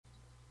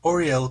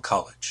Oriel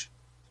College,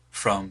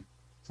 from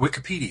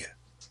Wikipedia,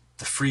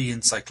 the free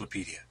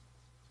encyclopedia.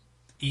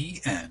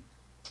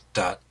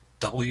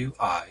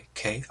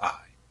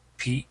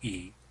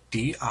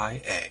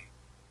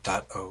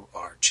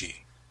 en.wikipedia.org.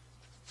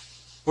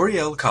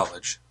 Oriel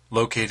College,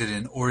 located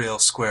in Oriel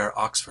Square,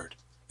 Oxford,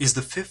 is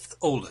the fifth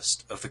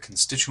oldest of the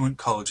constituent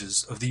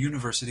colleges of the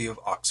University of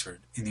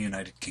Oxford in the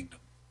United Kingdom.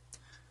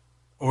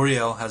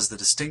 Oriel has the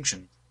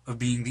distinction of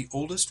being the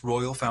oldest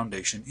royal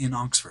foundation in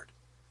Oxford,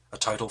 a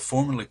title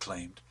formerly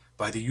claimed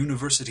by the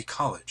University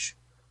College,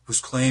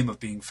 whose claim of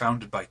being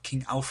founded by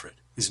King Alfred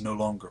is no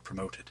longer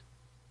promoted.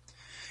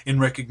 In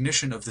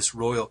recognition of this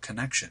royal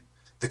connection,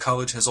 the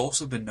college has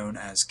also been known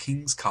as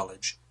King's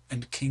College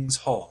and King's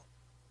Hall.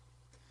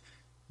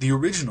 The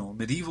original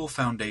medieval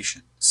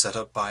foundation, set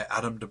up by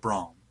Adam de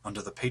Brom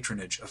under the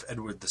patronage of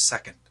Edward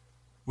II,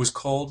 was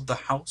called the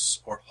House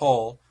or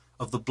Hall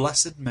of the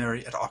Blessed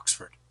Mary at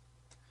Oxford.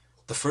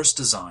 The first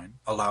design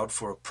allowed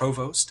for a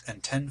provost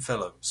and 10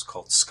 fellows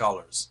called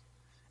scholars,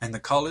 and the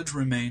college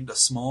remained a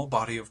small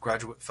body of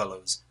graduate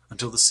fellows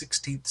until the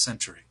 16th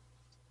century,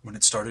 when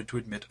it started to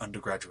admit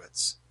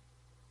undergraduates.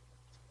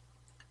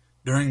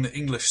 During the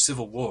English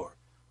Civil War,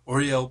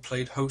 Oriel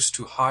played host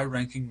to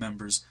high-ranking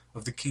members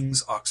of the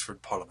King's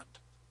Oxford Parliament.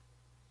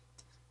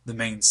 The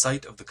main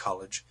site of the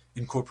college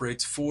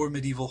incorporates 4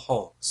 medieval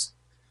halls: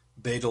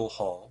 Bedell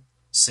Hall,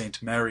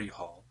 St. Mary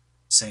Hall,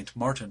 St.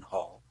 Martin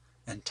Hall,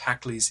 and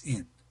Tackley's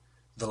Inn,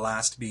 the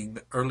last being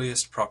the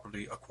earliest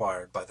property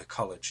acquired by the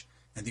college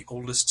and the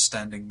oldest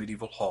standing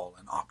medieval hall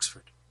in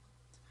Oxford.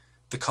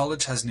 The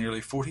college has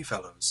nearly 40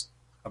 fellows,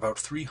 about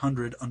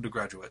 300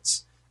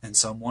 undergraduates, and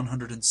some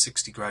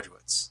 160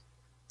 graduates,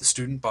 the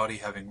student body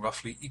having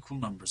roughly equal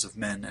numbers of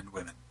men and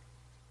women.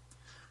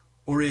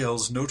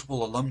 Oriel's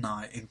notable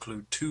alumni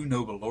include 2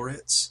 Nobel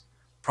laureates.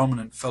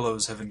 Prominent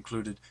fellows have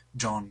included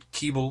John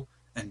Keble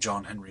and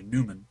John Henry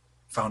Newman,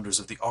 founders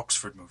of the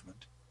Oxford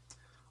movement.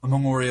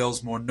 Among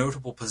Oriel's more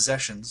notable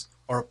possessions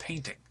are a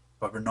painting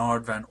by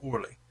Bernard van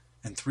Orley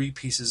and 3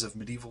 pieces of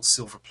medieval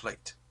silver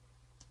plate.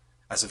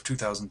 As of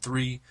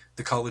 2003,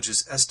 the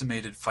college's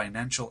estimated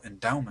financial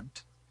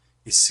endowment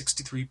is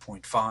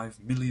 £63.5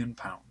 million.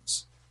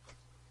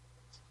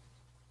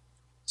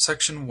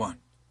 Section 1.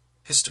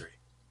 History.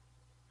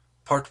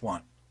 Part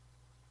 1.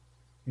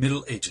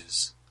 Middle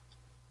Ages.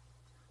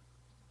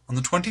 On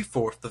the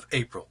 24th of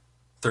April,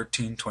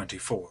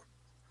 1324,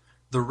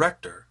 the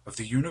rector of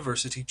the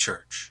University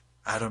Church,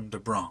 Adam de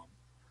Brom,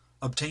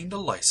 obtained a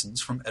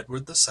license from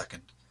Edward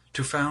II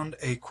to found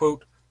a,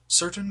 quote,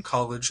 certain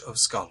college of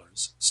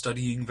scholars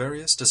studying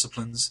various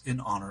disciplines in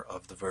honor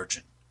of the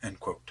Virgin, end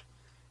quote,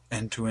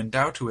 and to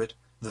endow to it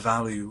the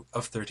value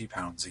of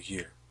 £30 a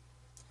year.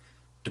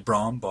 De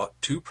Brom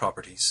bought 2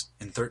 properties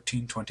in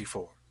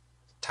 1324,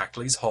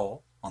 Tackley's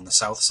Hall on the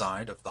south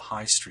side of the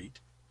High Street,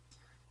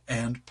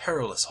 and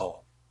Perilous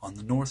Hall on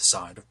the north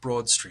side of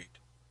Broad Street,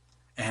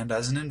 and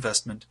as an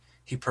investment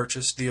he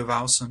purchased the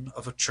avowson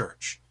of a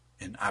church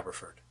in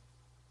Aberford.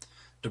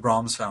 De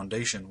Brom's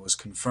foundation was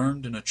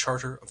confirmed in a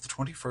charter of the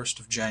 21st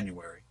of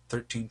January,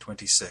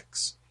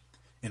 1326,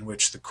 in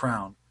which the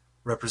Crown,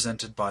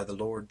 represented by the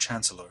Lord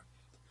Chancellor,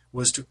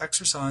 was to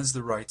exercise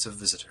the rights of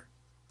visitor.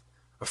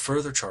 A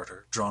further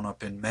charter, drawn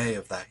up in May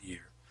of that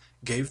year,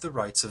 gave the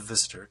rights of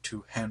visitor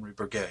to Henry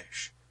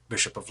Burgage,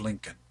 Bishop of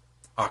Lincoln,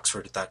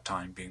 Oxford at that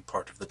time being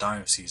part of the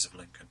Diocese of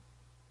Lincoln.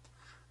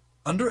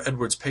 Under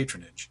Edward's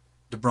patronage,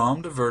 de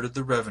Brom diverted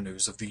the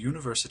revenues of the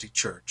University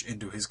Church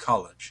into his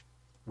college,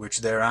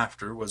 which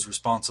thereafter was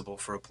responsible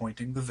for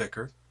appointing the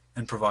vicar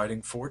and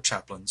providing 4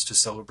 chaplains to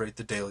celebrate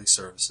the daily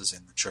services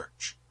in the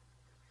church.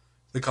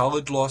 The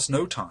college lost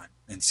no time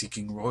in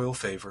seeking royal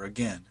favor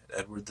again at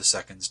Edward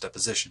II's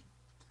deposition,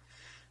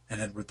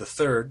 and Edward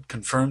III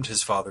confirmed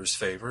his father's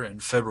favor in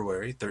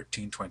February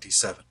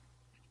 1327,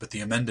 but the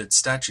amended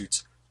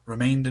statutes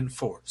remained in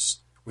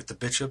force, with the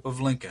Bishop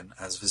of Lincoln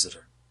as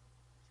visitor.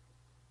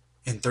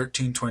 In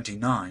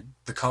 1329,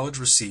 the college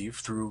received,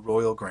 through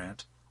royal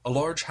grant, a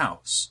large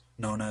house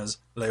known as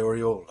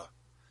L'Aureola,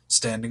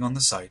 standing on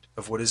the site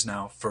of what is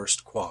now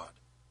First Quad.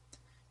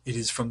 It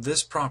is from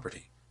this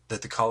property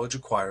that the college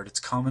acquired its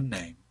common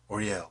name,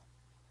 Oriel,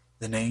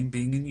 the name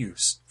being in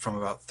use from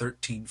about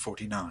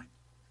 1349.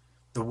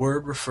 The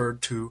word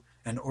referred to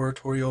an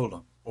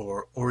oratoriolum,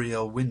 or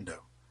oriel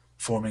window,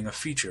 forming a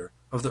feature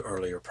of the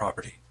earlier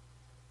property.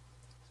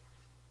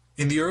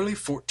 In the early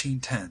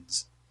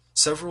 1410s,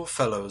 several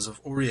fellows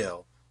of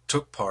Oriel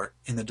took part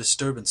in the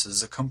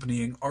disturbances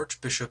accompanying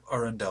Archbishop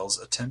Arundel's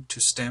attempt to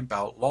stamp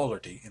out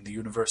Lollardy in the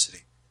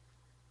university.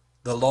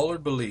 The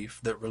Lollard belief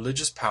that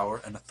religious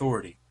power and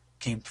authority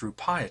came through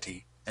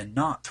piety and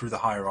not through the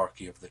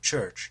hierarchy of the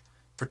Church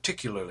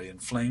particularly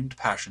inflamed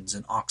passions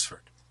in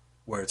Oxford,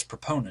 where its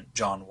proponent,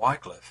 John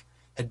Wycliffe,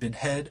 had been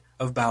head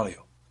of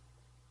Balliol.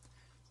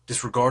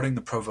 Disregarding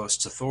the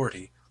provost's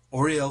authority,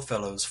 Oriel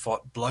fellows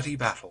fought bloody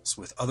battles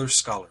with other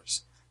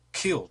scholars,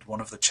 killed one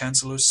of the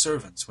Chancellor's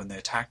servants when they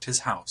attacked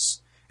his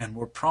house, and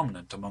were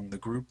prominent among the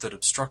group that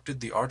obstructed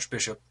the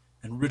Archbishop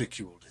and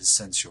ridiculed his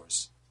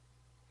censures.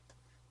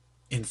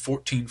 In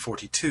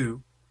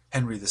 1442,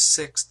 Henry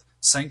VI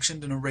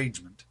sanctioned an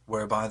arrangement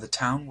whereby the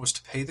town was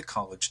to pay the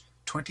college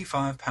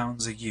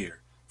 £25 a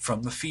year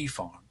from the fee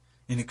farm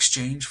in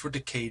exchange for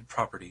decayed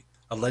property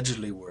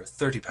allegedly worth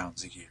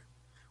 £30 a year,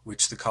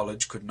 which the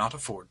college could not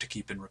afford to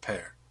keep in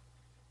repair.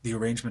 The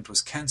arrangement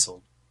was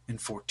cancelled in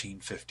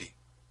 1450.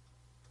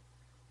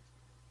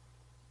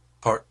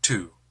 Part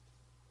 2.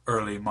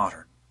 Early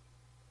Modern.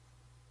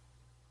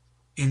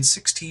 In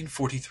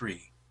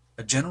 1643,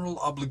 a general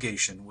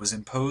obligation was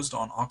imposed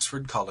on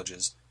Oxford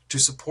colleges to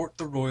support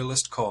the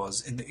Royalist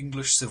cause in the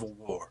English Civil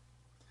War.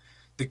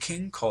 The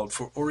king called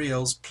for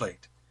Oriel's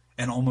plate,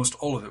 and almost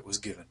all of it was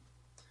given,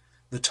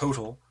 the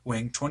total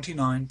weighing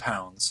 29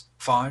 pounds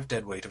 5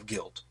 deadweight of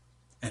gilt,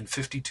 and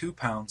 52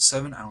 pounds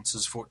 7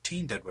 ounces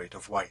 14 deadweight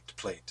of white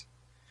plate.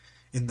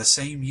 In the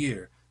same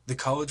year, the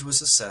college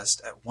was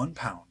assessed at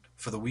 £1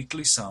 for the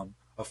weekly sum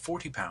of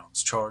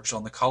 £40 charged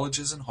on the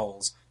colleges and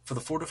halls for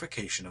the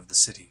fortification of the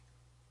city.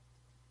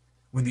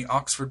 When the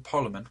Oxford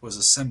Parliament was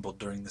assembled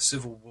during the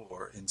Civil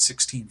War in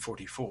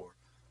 1644,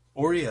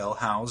 Oriel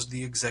housed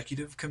the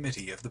executive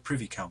committee of the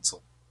Privy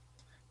Council,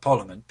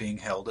 Parliament being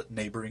held at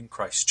neighbouring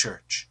Christ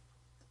Church.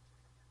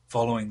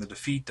 Following the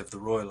defeat of the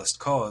Royalist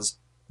cause,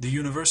 the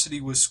university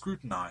was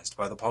scrutinized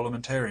by the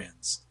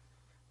parliamentarians.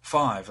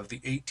 5 of the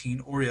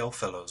 18 Oriel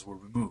Fellows were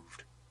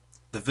removed.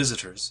 The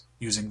visitors,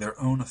 using their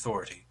own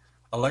authority,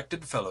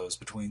 elected Fellows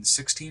between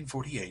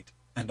 1648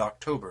 and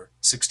October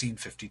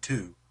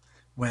 1652,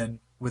 when,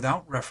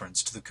 without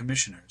reference to the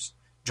commissioners,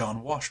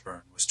 John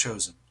Washburn was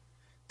chosen.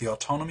 The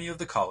autonomy of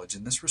the college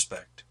in this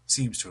respect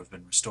seems to have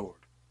been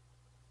restored.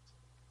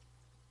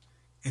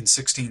 In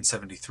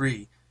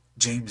 1673,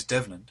 James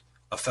Devenant,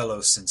 a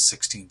Fellow since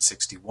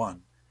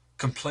 1661,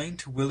 complained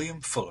to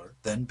William Fuller,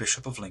 then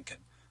Bishop of Lincoln,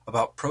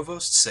 about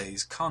Provost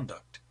Say's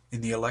conduct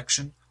in the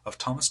election of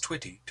Thomas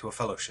Twitty to a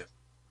fellowship.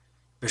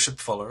 Bishop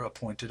Fuller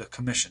appointed a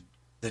commission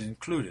that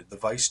included the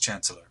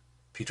Vice-Chancellor,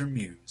 Peter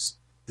Muse,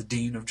 the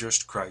Dean of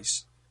Just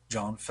Christ,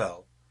 John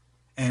Fell,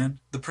 and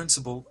the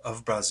Principal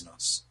of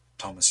Brasnos,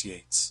 Thomas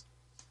Yates.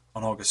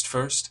 On August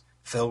 1st,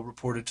 Fell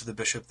reported to the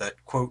bishop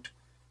that, quote,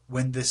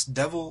 "When this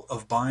devil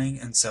of buying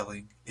and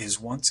selling is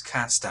once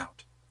cast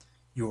out,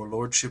 your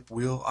lordship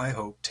will, I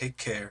hope, take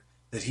care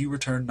that he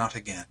return not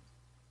again,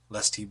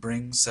 lest he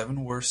bring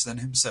 7 worse than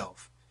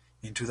himself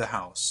into the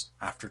house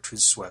after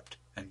 'tis swept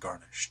and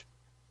garnished."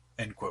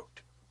 End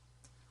quote.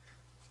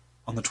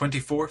 On the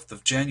 24th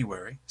of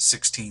January,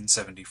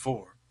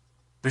 1674,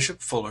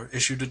 Bishop Fuller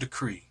issued a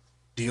decree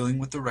dealing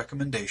with the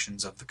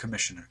recommendations of the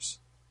commissioners.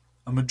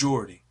 A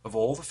majority of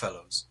all the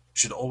fellows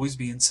should always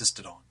be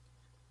insisted on,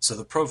 so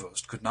the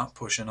provost could not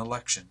push an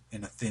election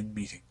in a thin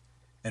meeting,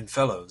 and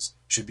fellows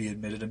should be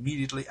admitted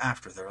immediately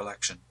after their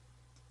election.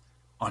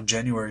 On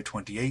January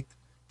 28th,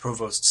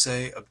 Provost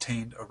Say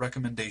obtained a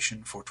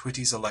recommendation for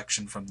Twitty's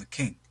election from the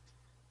king,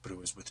 but it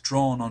was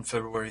withdrawn on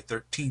February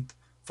 13th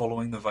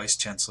following the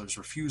Vice-Chancellor's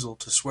refusal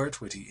to swear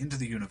Twitty into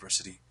the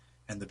university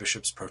and the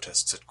bishop's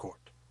protests at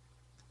court.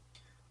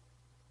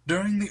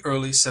 During the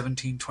early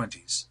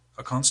 1720s,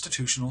 a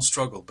constitutional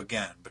struggle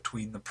began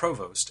between the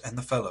provost and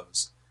the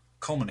fellows,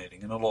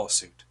 culminating in a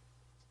lawsuit.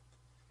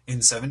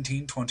 In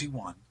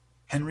 1721,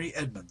 Henry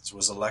Edmonds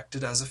was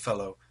elected as a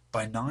fellow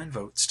by 9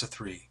 votes to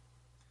 3.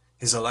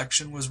 His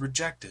election was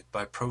rejected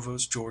by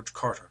Provost George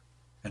Carter,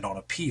 and on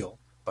appeal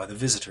by the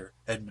visitor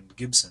Edmund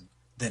Gibson,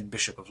 then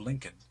Bishop of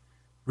Lincoln,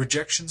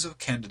 rejections of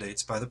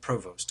candidates by the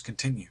provost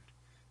continued,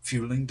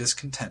 fueling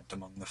discontent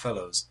among the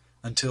fellows,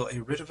 until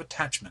a writ of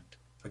attachment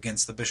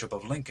against the Bishop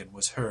of Lincoln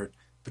was heard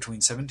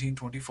between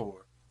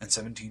 1724 and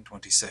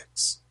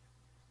 1726.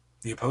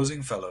 The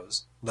opposing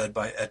fellows, led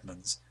by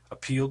Edmonds,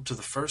 appealed to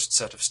the first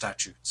set of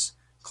statutes,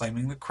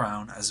 claiming the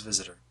crown as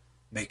visitor,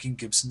 making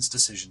Gibson's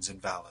decisions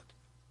invalid.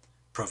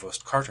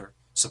 Provost Carter,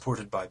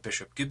 supported by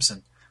Bishop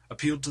Gibson,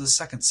 appealed to the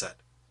second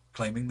set,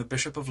 claiming the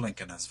Bishop of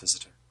Lincoln as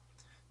visitor.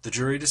 The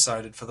jury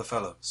decided for the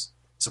fellows,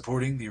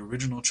 supporting the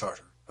original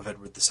charter of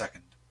Edward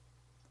II.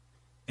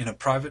 In a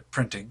private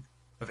printing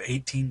of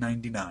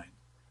 1899,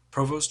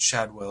 Provost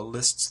Shadwell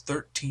lists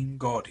 13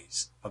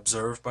 gaudies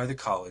observed by the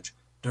college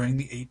during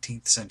the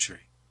 18th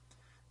century.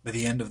 By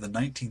the end of the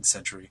 19th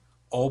century,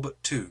 all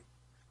but 2,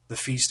 the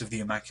Feast of the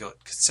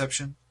Immaculate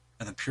Conception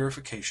and the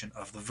Purification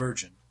of the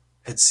Virgin,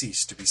 had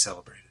ceased to be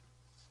celebrated.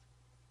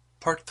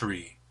 Part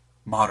 3.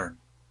 Modern.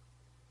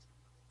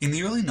 In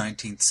the early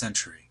 19th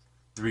century,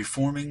 the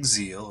reforming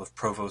zeal of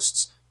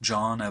Provosts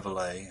John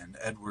Evelay and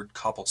Edward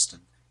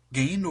Copleston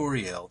gained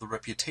Oriel the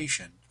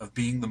reputation of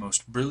being the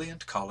most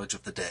brilliant college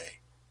of the day,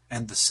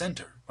 and the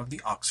centre of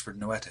the Oxford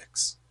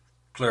Noetics.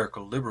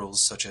 Clerical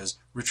liberals such as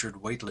Richard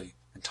Whately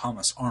and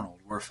Thomas Arnold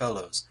were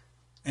fellows,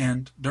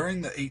 and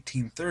during the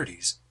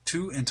 1830s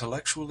 2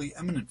 intellectually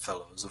eminent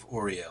fellows of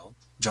Oriel,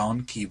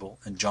 John Keble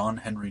and John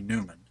Henry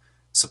Newman,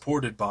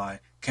 supported by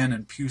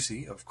Canon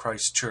Pusey of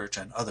Christ Church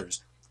and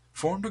others,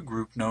 formed a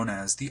group known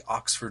as the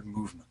Oxford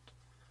Movement,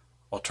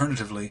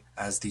 alternatively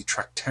as the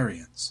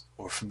Tractarians,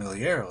 or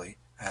familiarly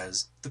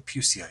as the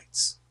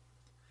Puseyites.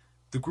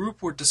 The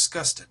group were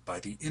disgusted by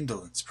the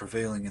indolence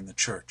prevailing in the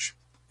Church,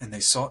 and they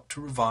sought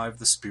to revive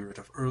the spirit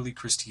of early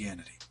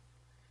Christianity.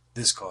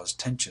 This caused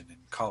tension in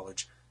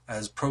college,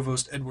 as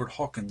Provost Edward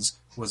Hawkins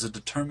was a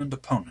determined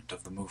opponent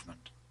of the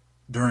movement.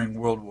 During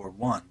World War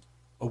I,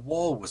 a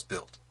wall was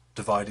built,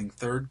 dividing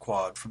 3rd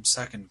Quad from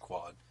 2nd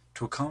Quad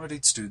to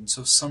accommodate students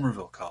of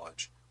Somerville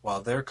College,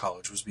 while their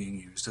college was being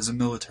used as a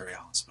military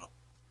hospital.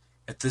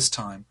 At this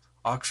time,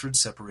 Oxford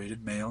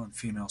separated male and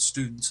female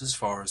students as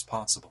far as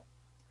possible.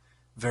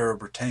 Vera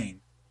Brittain,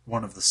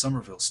 one of the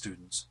Somerville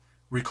students,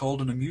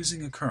 recalled an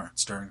amusing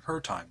occurrence during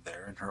her time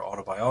there in her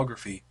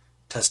autobiography,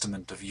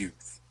 Testament of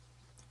Youth.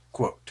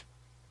 Quote,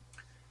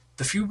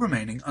 "The few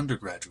remaining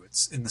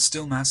undergraduates in the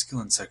still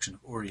masculine section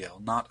of Oriel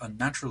not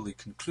unnaturally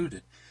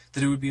concluded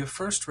that it would be a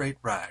first-rate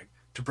rag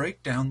to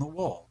break down the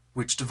wall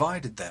which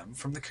divided them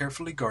from the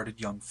carefully guarded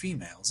young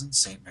females in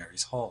St.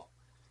 Mary's Hall.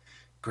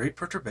 Great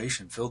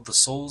perturbation filled the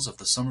souls of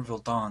the Somerville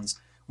dons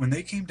when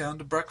they came down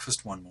to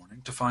breakfast one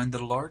morning to find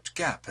that a large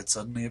gap had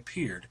suddenly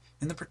appeared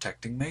in the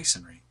protecting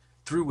masonry,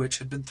 through which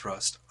had been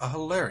thrust a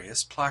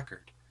hilarious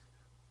placard.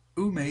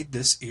 'Who made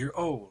this 'ere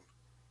 'ole?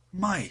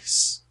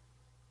 Mice!'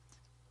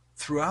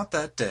 Throughout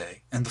that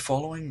day and the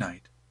following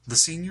night, the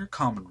senior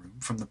common room,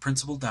 from the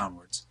principal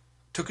downwards,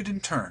 took it in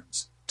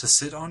turns to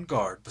sit on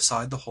guard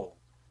beside the hole,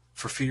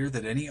 for fear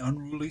that any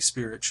unruly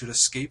spirit should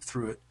escape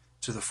through it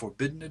to the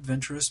forbidden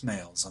adventurous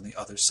males on the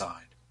other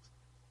side."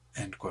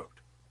 End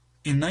quote.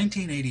 In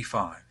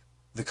 1985,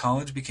 the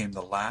college became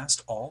the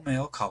last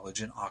all-male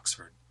college in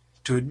Oxford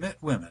to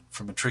admit women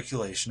for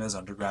matriculation as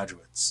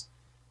undergraduates.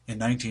 In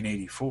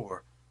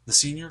 1984, the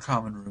senior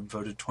common room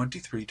voted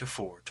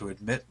 23-4 to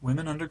admit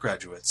women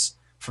undergraduates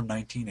from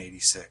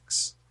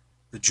 1986.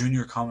 The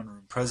junior common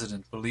room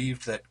president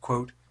believed that,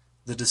 quote,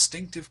 "the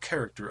distinctive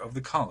character of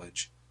the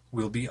college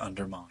will be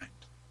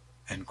undermined."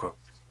 End quote.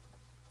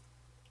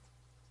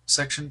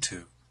 Section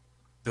 2.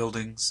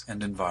 Buildings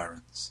and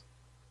Environs.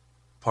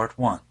 Part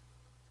 1.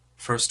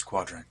 First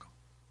Quadrangle.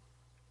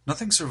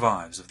 Nothing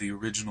survives of the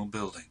original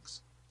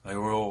buildings. The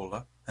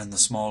Aureola and the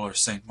smaller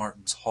St.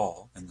 Martin's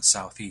Hall in the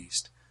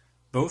southeast,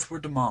 both were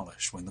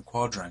demolished when the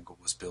quadrangle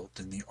was built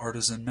in the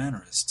artisan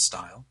mannerist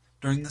style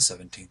during the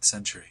 17th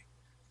century.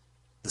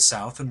 The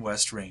south and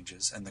west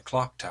ranges and the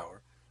clock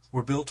tower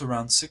were built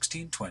around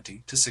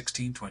 1620 to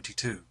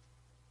 1622.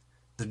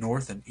 The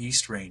north and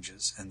east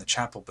ranges and the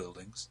chapel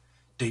buildings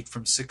date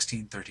from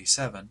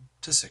 1637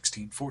 to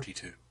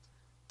 1642.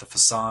 The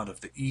facade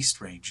of the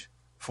east range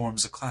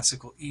forms a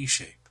classical E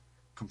shape,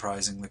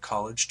 comprising the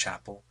college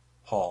chapel,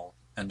 hall,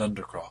 and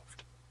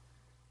undercroft.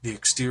 The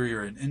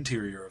exterior and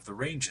interior of the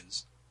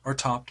ranges are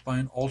topped by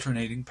an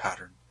alternating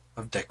pattern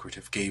of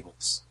decorative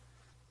gables.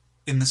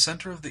 In the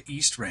center of the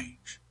east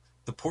range,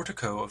 the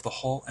portico of the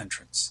hall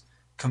entrance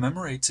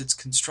commemorates its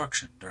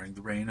construction during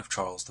the reign of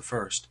Charles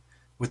I,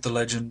 with the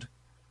legend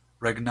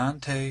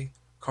Regnante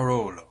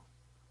Carolo,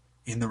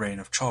 in the reign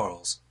of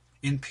Charles,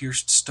 in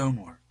pierced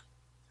stonework.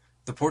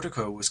 The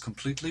portico was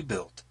completely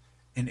built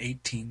in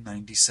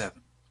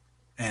 1897,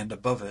 and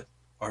above it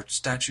are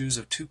statues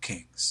of 2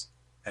 kings,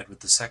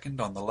 Edward II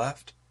on the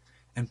left,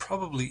 and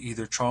probably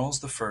either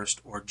Charles I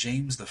or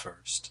James I,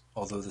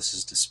 although this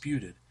is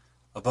disputed.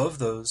 Above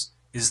those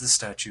is the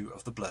statue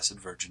of the Blessed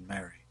Virgin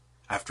Mary,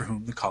 after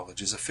whom the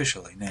college is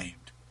officially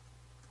named.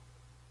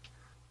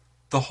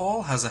 The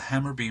hall has a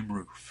hammer-beam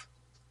roof.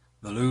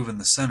 The Louvre in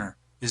the center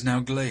is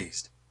now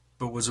glazed,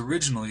 but was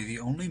originally the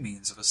only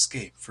means of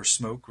escape for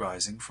smoke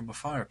rising from a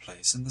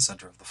fireplace in the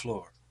center of the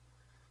floor.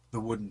 The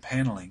wooden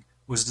paneling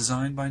was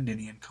designed by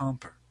Ninian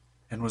Comper,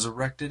 and was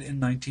erected in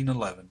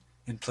 1911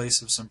 in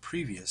place of some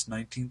previous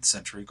 19th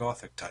century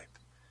Gothic type,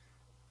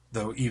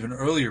 though even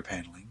earlier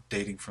paneling,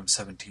 dating from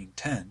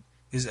 1710,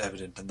 is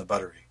evident in the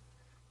buttery.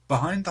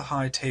 Behind the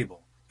high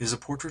table is a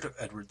portrait of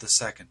Edward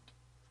II.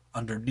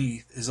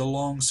 Underneath is a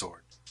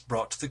longsword,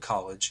 brought to the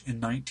college in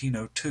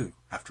 1902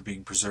 after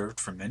being preserved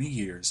for many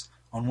years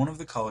on one of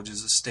the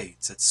college's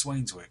estates at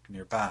Swainswick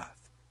near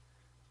Bath.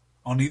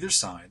 On either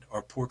side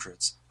are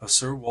portraits of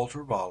Sir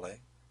Walter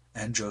Raleigh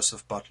and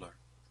Joseph Butler.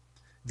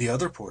 The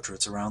other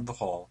portraits around the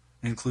hall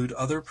include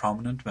other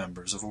prominent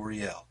members of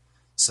Oriel,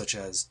 such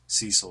as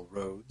Cecil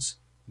Rhodes,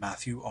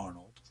 Matthew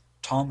Arnold,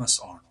 Thomas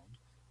Arnold,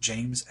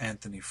 James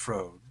Anthony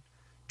Froude,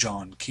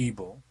 John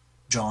Keble,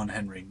 John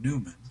Henry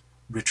Newman,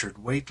 Richard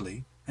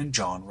Whately, and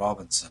John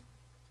Robinson.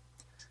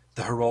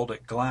 The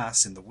heraldic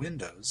glass in the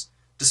windows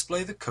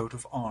display the coat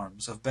of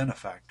arms of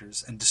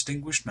benefactors and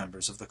distinguished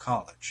members of the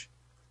college.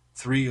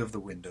 3 of the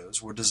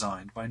windows were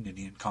designed by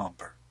Ninian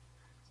Comper.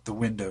 The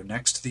window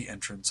next to the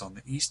entrance on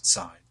the east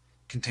side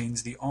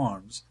contains the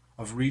arms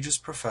of Regius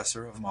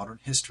Professor of Modern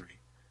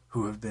History,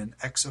 who have been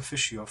ex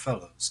officio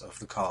fellows of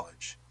the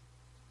college.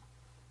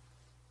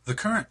 The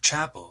current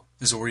chapel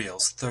is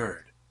Oriel's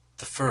third,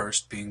 the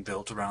first being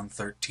built around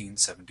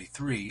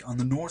 1373 on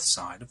the north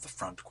side of the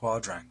front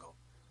quadrangle.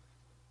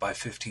 By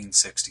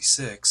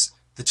 1566,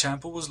 the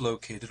chapel was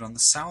located on the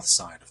south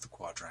side of the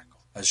quadrangle,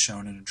 as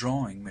shown in a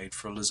drawing made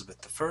for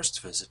Elizabeth I's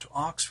visit to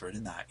Oxford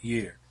in that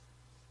year.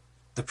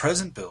 The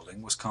present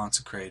building was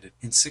consecrated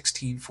in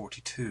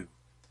 1642,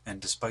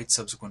 and despite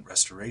subsequent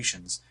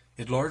restorations,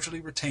 it largely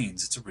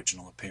retains its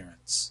original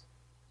appearance.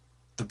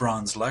 The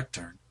bronze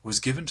lectern was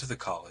given to the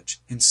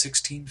college in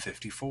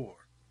 1654.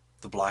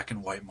 The black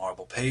and white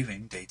marble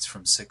paving dates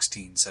from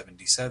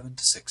 1677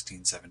 to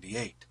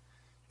 1678.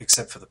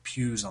 Except for the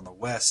pews on the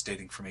west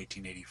dating from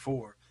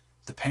 1884,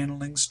 the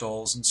paneling,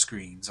 stalls, and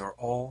screens are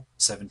all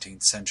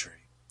 17th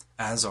century,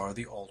 as are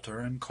the altar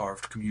and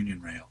carved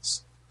communion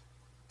rails.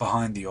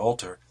 Behind the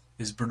altar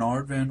is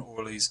Bernard van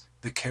Orly's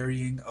The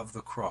Carrying of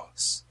the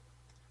Cross.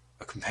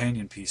 A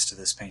companion piece to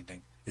this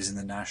painting is in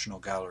the National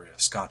Gallery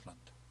of Scotland.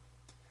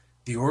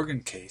 The organ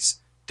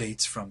case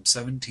dates from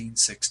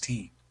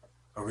 1716,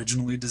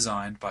 originally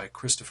designed by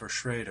Christopher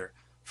Schrader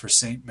for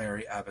St.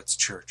 Mary Abbot's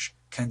Church,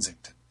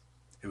 Kensington.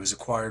 It was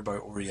acquired by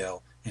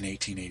Oriel in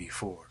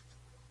 1884.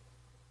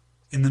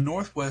 In the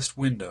northwest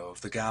window of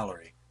the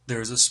gallery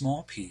there is a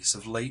small piece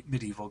of late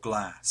medieval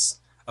glass,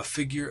 a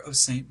figure of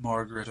St.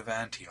 Margaret of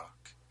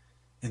Antioch.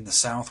 In the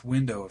south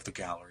window of the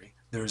gallery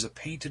there is a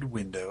painted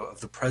window of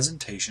the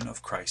Presentation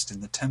of Christ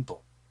in the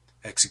Temple,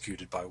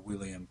 executed by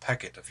William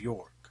Peckett of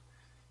York.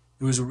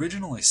 It was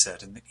originally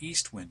set in the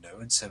east window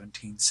in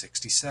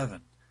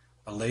 1767.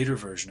 A later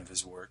version of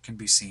his work can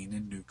be seen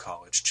in New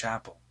College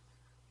Chapel.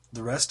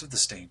 The rest of the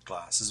stained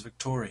glass is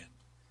Victorian.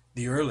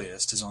 The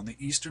earliest is on the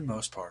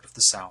easternmost part of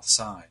the south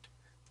side.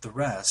 The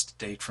rest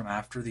date from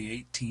after the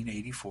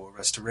 1884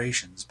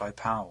 restorations by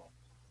Powell.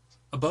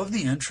 Above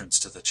the entrance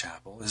to the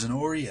chapel is an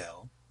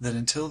Oriel that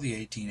until the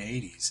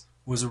 1880s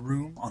was a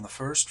room on the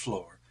first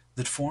floor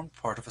that formed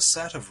part of a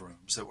set of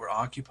rooms that were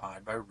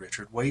occupied by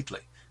Richard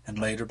Whately and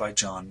later by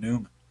John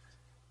Newman.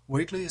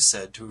 Whately is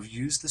said to have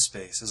used the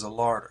space as a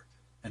larder,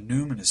 and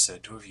Newman is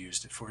said to have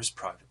used it for his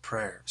private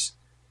prayers.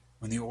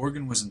 When the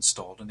organ was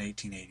installed in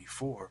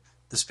 1884,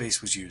 the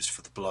space was used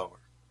for the blower.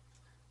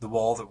 The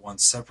wall that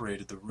once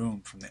separated the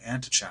room from the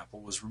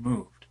antechapel was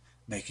removed,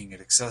 making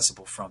it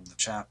accessible from the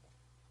chapel.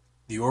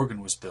 The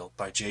organ was built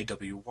by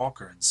J.W.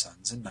 Walker &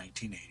 Sons in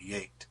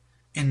 1988.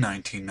 In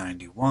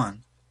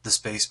 1991, the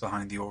space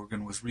behind the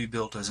organ was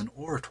rebuilt as an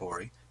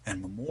oratory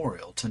and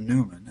memorial to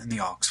Newman and the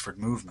Oxford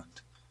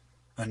movement.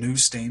 A new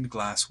stained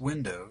glass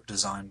window,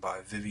 designed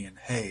by Vivian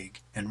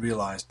Haig and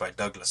realized by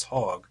Douglas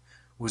Hogg,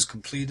 was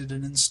completed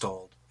and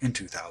installed in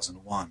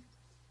 2001.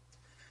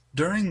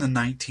 During the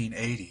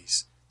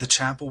 1980s, the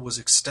chapel was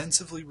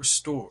extensively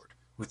restored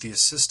with the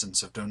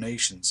assistance of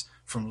donations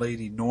from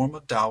Lady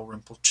Norma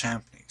Dalrymple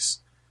Champneys.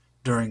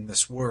 During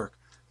this work,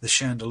 the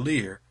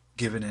chandelier,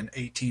 given in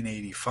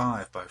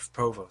 1885 by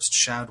Provost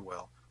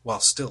Shadwell while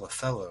still a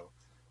fellow,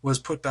 was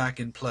put back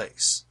in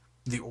place,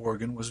 the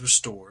organ was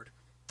restored,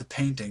 the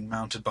painting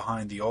mounted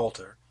behind the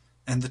altar,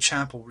 and the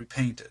chapel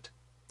repainted.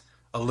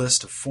 A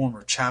list of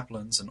former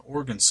chaplains and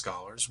organ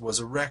scholars was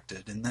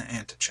erected in the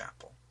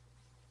antechapel.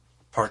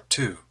 Part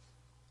 2.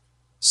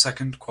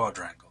 Second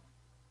Quadrangle.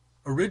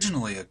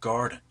 Originally a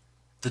garden,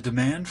 the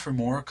demand for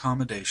more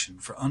accommodation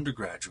for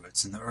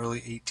undergraduates in the early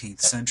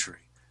 18th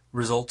century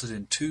resulted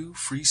in two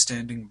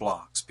freestanding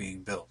blocks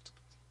being built.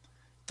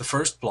 The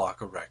first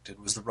block erected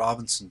was the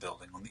Robinson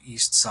Building on the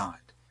east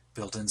side,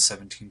 built in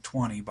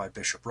 1720 by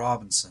Bishop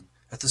Robinson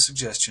at the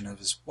suggestion of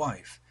his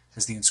wife,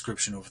 as the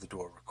inscription over the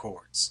door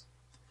records.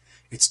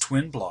 Its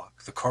twin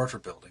block, the Carter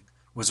Building,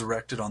 was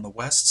erected on the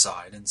west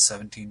side in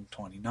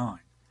 1729,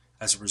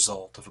 as a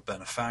result of a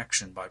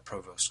benefaction by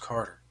Provost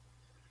Carter.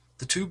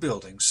 The two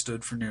buildings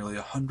stood for nearly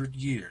 100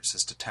 years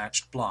as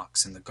detached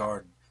blocks in the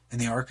garden, and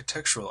the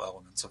architectural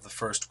elements of the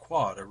first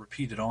quad are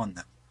repeated on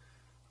them.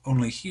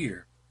 Only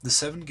here, the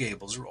seven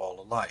gables are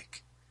all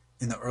alike.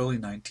 In the early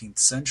 19th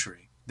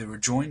century, they were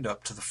joined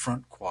up to the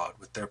front quad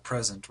with their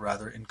present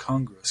rather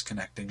incongruous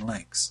connecting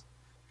links.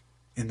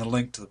 In the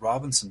link to the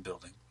Robinson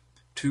Building,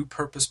 two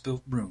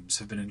purpose-built rooms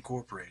have been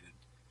incorporated.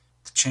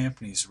 The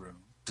Champneys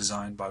Room,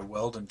 designed by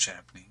Weldon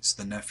Champneys,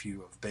 the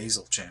nephew of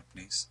Basil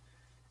Champneys,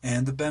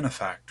 and the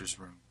Benefactors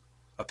Room,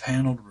 a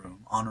paneled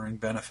room honoring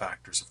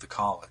benefactors of the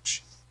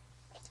college.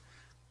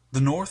 The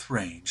North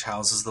Range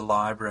houses the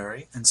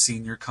library and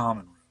senior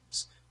common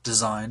rooms,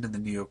 designed in the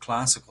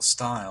neoclassical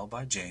style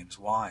by James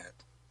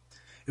Wyatt.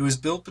 It was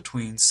built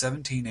between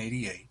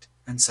 1788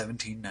 and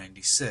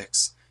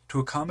 1796 to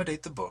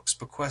accommodate the books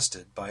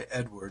bequested by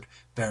Edward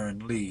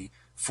Baron Lee,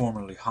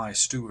 formerly High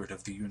Steward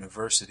of the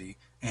University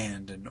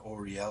and an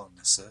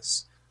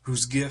Orielnicus,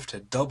 whose gift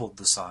had doubled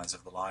the size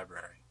of the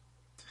library.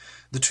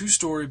 The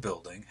two-story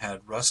building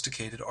had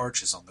rusticated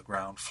arches on the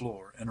ground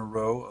floor and a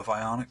row of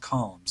Ionic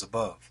columns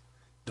above,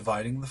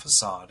 dividing the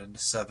facade into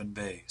 7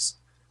 bays.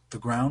 The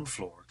ground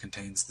floor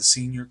contains the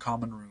senior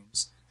common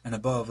rooms, and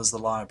above is the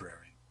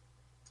library.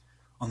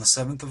 On the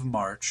 7th of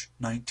March,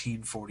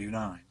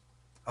 1949,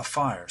 a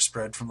fire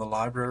spread from the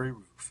library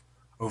roof.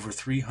 Over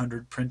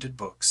 300 printed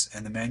books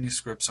and the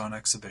manuscripts on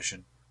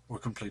exhibition were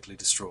completely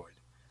destroyed.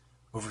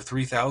 Over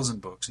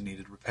 3,000 books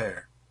needed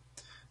repair,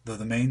 though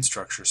the main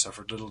structure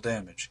suffered little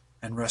damage,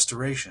 and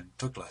restoration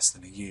took less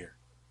than a year.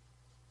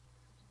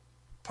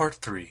 Part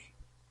 3.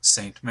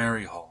 St.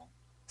 Mary Hall,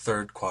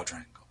 Third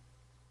Quadrangle.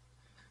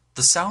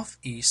 The south,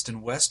 east,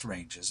 and west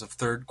ranges of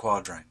Third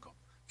Quadrangle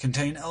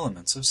contain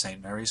elements of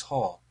St. Mary's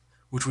Hall,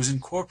 which was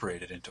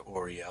incorporated into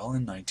Oriel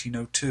in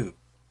 1902.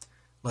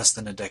 Less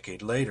than a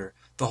decade later,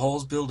 the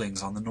hall's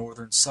buildings on the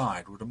northern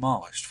side were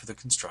demolished for the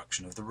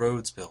construction of the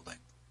Rhodes Building.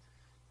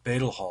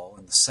 Badle Hall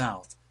in the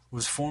south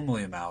was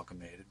formally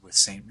amalgamated with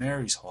St.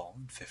 Mary's Hall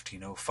in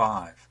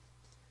 1505.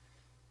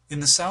 In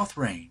the South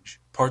Range,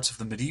 parts of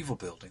the medieval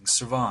buildings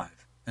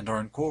survive and are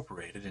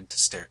incorporated into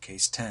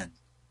Staircase 10.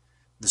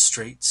 The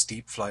straight,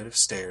 steep flight of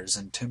stairs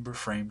and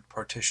timber-framed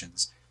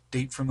partitions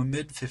date from a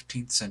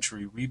mid-15th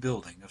century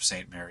rebuilding of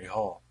St. Mary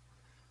Hall.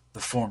 The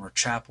former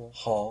chapel,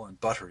 hall,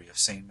 and buttery of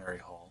St. Mary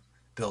Hall,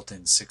 built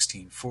in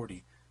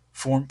 1640,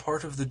 form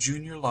part of the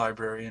junior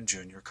library and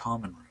junior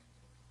common room.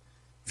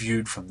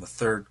 Viewed from the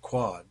third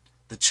quad,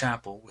 the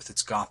chapel, with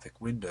its Gothic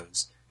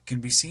windows,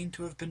 can be seen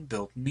to have been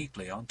built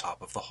neatly on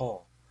top of the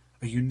hall,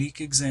 a unique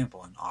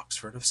example in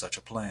Oxford of such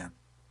a plan.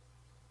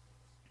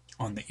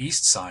 On the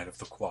east side of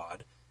the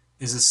quad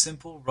is a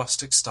simple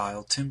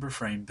rustic-style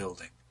timber-frame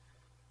building,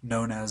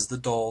 known as the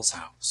Doll's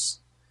House.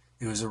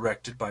 It was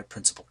erected by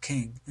Principal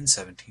King in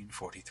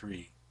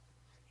 1743.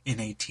 In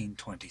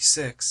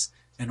 1826,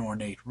 an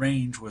ornate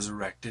range was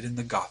erected in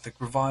the Gothic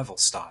Revival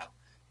style,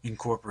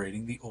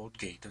 incorporating the old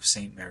gate of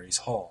St. Mary's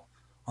Hall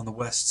on the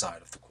west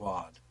side of the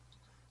quad.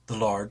 The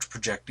large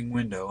projecting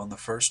window on the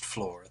first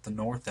floor at the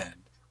north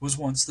end was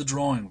once the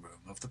drawing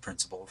room of the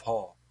Principal of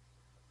Hall.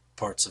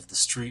 Parts of the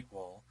street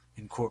wall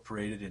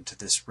incorporated into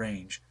this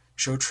range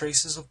show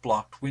traces of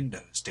blocked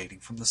windows dating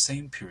from the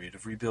same period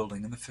of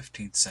rebuilding in the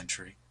 15th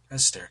century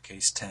as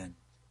Staircase 10.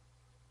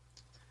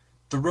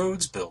 The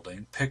Rhodes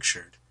Building,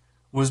 pictured,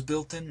 was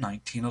built in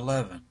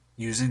 1911,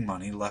 using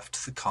money left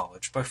to the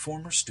college by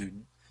former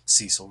student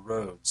Cecil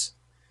Rhodes.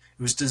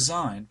 It was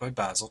designed by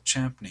Basil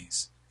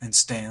Champneys and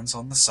stands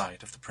on the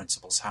site of the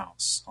Principal's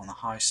house on the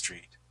High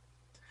Street.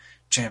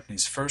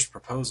 Champneys' first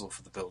proposal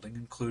for the building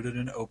included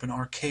an open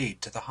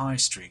arcade to the High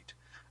Street,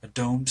 a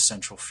domed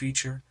central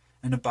feature,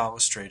 and a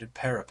balustraded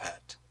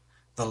parapet.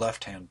 The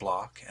left-hand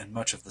block and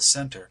much of the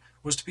center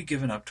was to be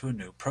given up to a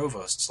new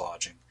provost's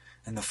lodging,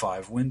 and the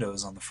 5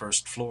 windows on the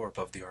first floor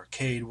above the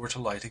arcade were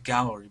to light a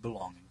gallery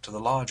belonging to the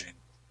lodging.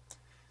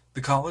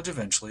 The college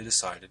eventually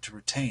decided to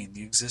retain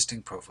the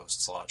existing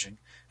provost's lodging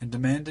and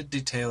demanded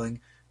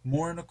detailing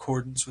more in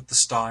accordance with the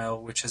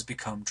style which has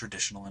become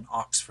traditional in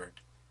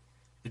Oxford.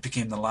 It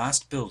became the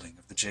last building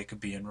of the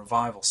Jacobean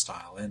Revival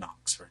style in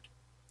Oxford.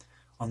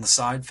 On the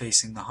side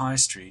facing the High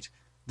Street,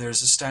 there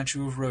is a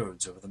statue of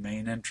Rhodes over the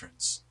main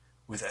entrance,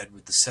 with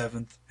Edward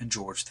VII and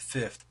George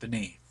V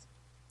beneath.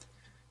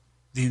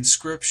 The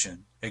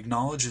inscription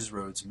acknowledges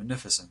Rhodes'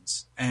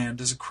 magnificence and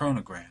is a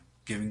chronogram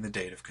giving the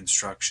date of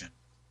construction.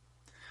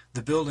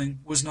 The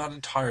building was not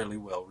entirely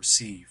well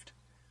received.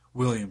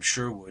 William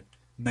Sherwood,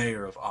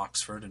 mayor of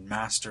Oxford and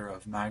master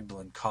of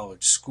Magdalen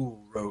College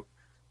School, wrote,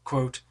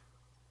 quote,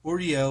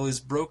 "Oriel is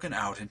broken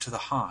out into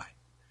the high,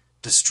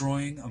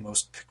 destroying a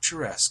most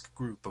picturesque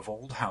group of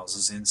old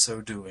houses in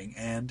so doing,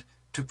 and,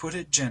 to put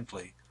it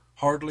gently,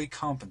 hardly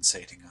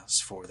compensating us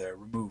for their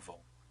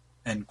removal."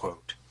 End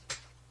quote.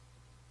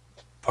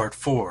 Part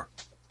 4.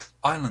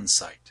 Island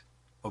Site,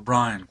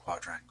 O'Brien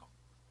Quadrangle.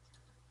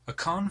 A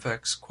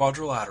convex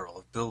quadrilateral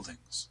of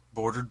buildings,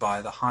 bordered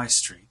by the High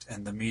Street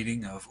and the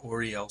meeting of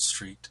Oriel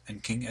Street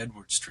and King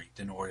Edward Street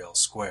in Oriel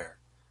Square.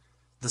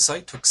 The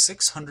site took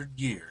 600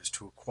 years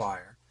to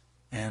acquire,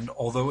 and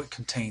although it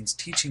contains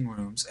teaching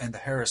rooms and the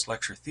Harris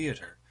Lecture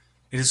Theatre,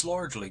 it is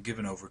largely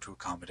given over to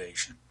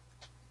accommodation.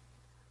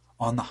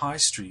 On the High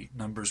Street,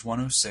 numbers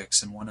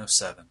 106 and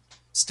 107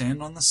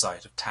 stand on the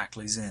site of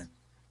Tackley's Inn,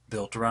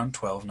 built around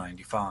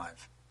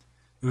 1295.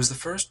 It was the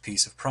first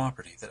piece of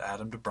property that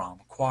Adam de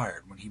Brom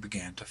acquired when he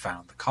began to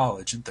found the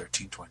college in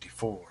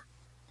 1324.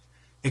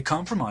 It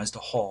comprised a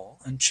hall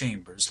and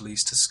chambers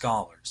leased to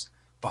scholars,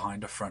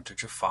 behind a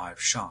frontage of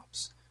 5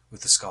 shops,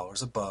 with the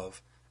scholars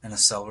above and a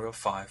cellar of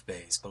 5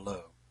 bays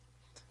below.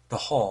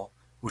 The hall,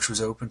 which was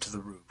open to the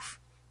roof,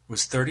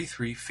 was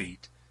 33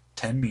 feet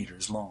 10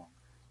 meters long,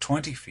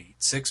 20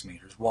 feet 6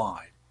 meters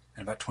wide,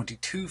 and about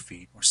 22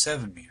 feet or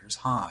 7 meters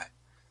high.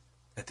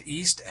 At the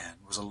east end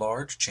was a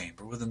large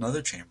chamber with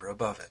another chamber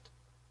above it.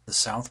 The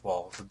south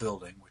wall of the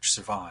building, which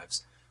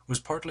survives, was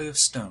partly of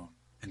stone,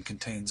 and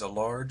contains a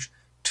large,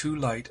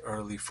 2-light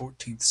early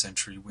 14th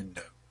century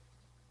window.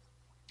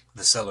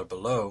 The cellar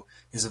below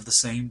is of the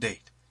same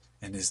date,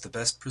 and is the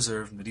best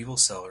preserved medieval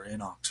cellar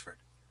in Oxford.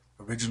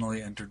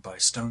 Originally entered by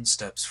stone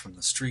steps from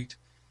the street,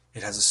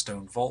 it has a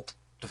stone vault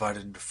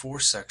divided into 4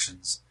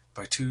 sections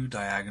by 2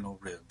 diagonal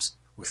ribs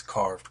with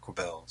carved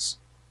corbels.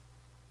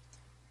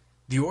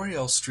 The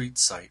Oriel Street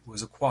site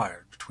was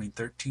acquired between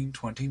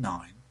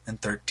 1329 and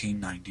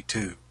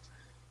 1392.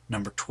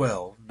 Number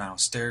 12, now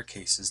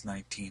staircases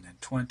 19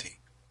 and 20,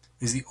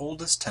 is the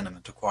oldest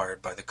tenement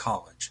acquired by the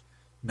college,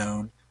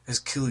 known as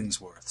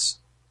Killingsworth's.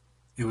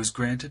 It was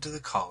granted to the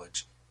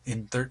college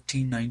in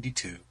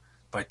 1392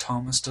 by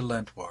Thomas de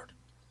Lentwarden,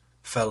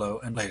 fellow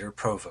and later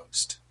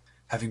provost,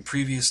 having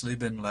previously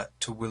been let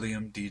to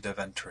William de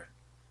Deventer,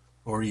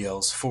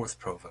 Oriel's 4th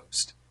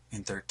provost, in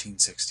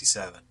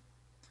 1367.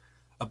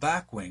 A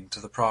back wing to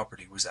the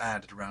property was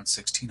added around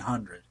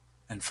 1600,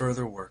 and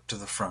further work to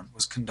the front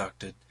was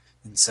conducted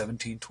in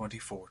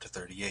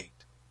 1724-38.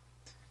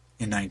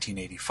 In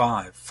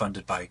 1985,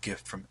 funded by a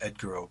gift from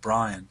Edgar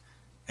O'Brien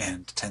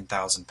and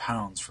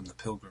 £10,000 from the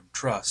Pilgrim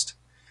Trust,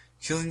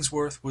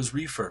 Killingsworth was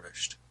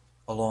refurbished,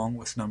 along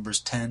with numbers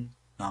 10,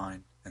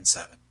 9, and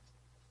 7.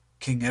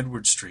 King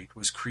Edward Street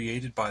was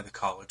created by the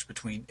college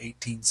between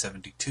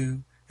 1872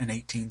 and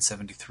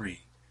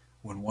 1873,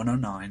 when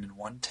 109 and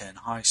 110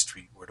 High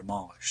Street were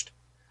demolished.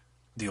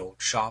 The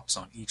old shops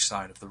on each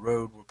side of the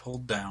road were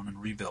pulled down and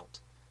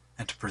rebuilt,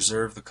 and to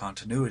preserve the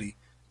continuity,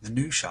 the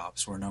new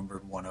shops were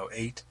numbered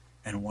 108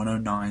 and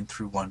 109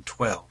 through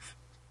 112.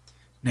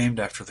 Named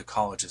after the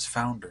college's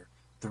founder,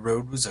 the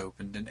road was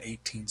opened in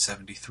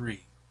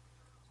 1873.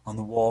 On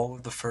the wall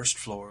of the first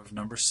floor of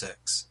number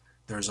 6,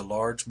 there is a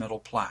large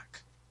metal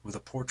plaque with a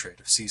portrait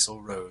of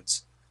Cecil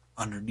Rhodes.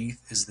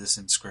 Underneath is this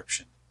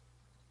inscription,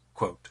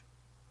 quote,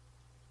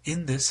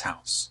 "In this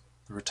house,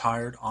 the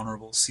retired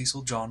Honorable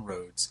Cecil John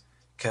Rhodes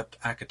kept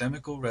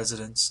academical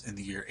residence in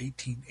the year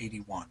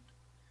 1881.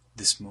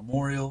 This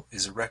memorial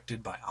is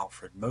erected by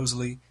Alfred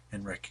Moseley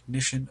in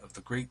recognition of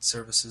the great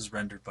services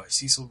rendered by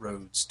Cecil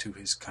Rhodes to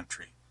his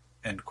country."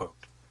 End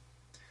quote.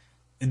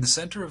 In the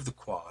center of the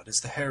quad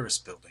is the Harris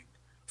Building,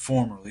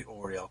 formerly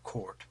Oriel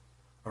Court,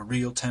 a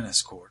real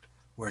tennis court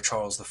where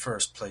Charles I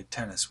played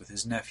tennis with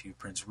his nephew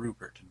Prince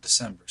Rupert in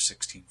December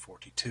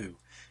 1642,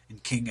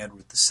 and King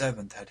Edward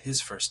VII had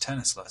his first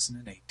tennis lesson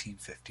in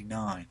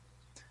 1859.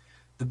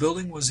 The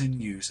building was in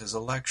use as a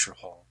lecture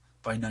hall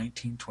by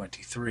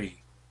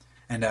 1923,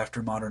 and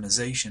after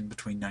modernization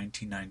between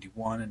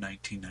 1991 and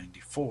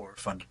 1994,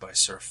 funded by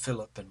Sir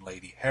Philip and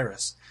Lady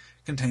Harris,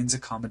 contains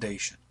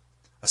accommodation,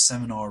 a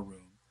seminar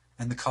room,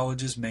 and the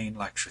college's main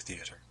lecture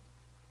theatre.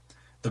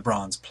 The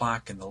bronze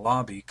plaque in the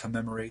lobby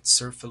commemorates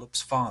Sir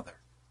Philip's father,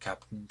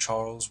 Captain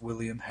Charles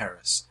William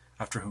Harris,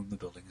 after whom the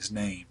building is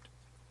named.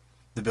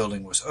 The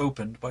building was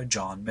opened by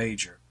John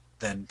Major,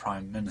 then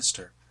Prime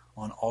Minister,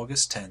 on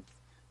August 10,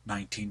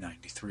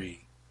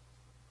 1993.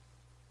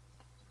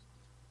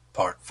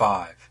 Part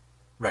 5.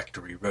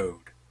 Rectory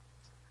Road.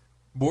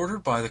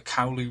 Bordered by the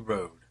Cowley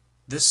Road,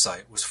 this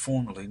site was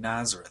formerly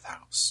Nazareth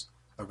House,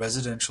 a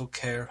residential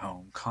care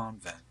home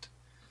convent.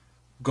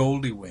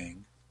 Goldie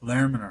Wing,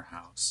 Lermanor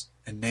House,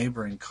 and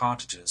neighboring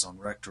cottages on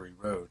Rectory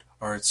Road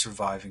are its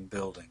surviving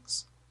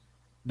buildings.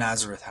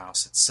 Nazareth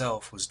House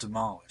itself was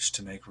demolished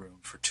to make room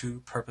for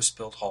two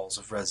purpose-built halls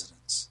of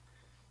residence,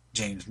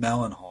 James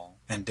Mellon Hall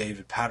and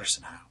David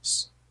Patterson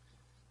House.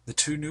 The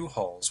two new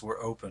halls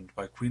were opened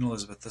by Queen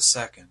Elizabeth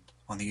II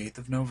on the 8th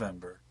of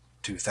November,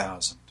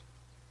 2000.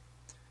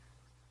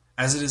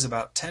 As it is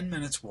about 10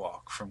 minutes'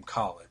 walk from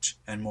college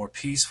and more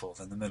peaceful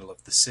than the middle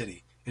of the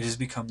city, it has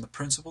become the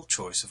principal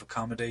choice of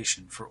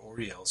accommodation for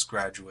Oriel's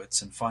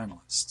graduates and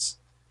finalists.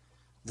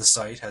 The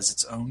site has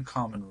its own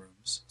common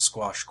rooms,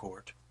 squash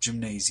court,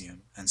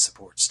 gymnasium, and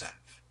support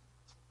staff.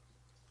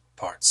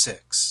 Part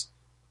 6.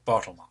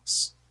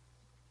 Bartlemoss.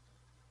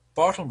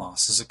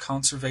 Bartlemoss is a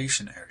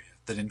conservation area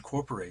that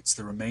incorporates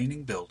the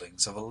remaining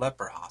buildings of a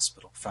leper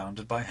hospital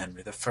founded by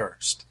Henry I.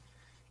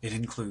 It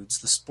includes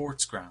the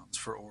sports grounds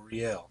for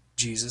Oriel,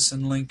 Jesus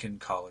and Lincoln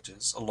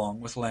colleges, along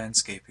with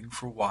landscaping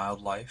for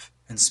wildlife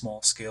and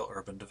small-scale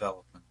urban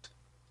development.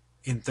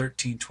 In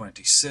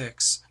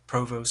 1326,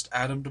 Provost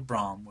Adam de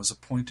Brom was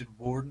appointed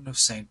warden of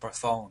St.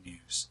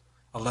 Bartholomew's,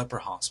 a leper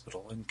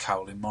hospital in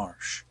Cowley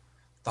Marsh.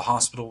 The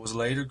hospital was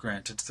later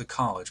granted to the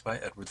college by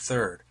Edward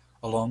III,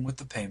 along with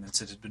the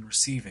payments it had been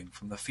receiving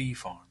from the fee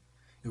farm.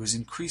 It was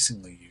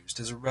increasingly used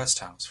as a rest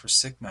house for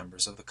sick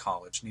members of the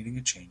college needing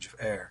a change of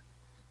air.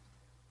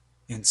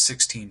 In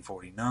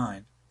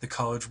 1649, the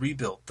college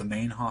rebuilt the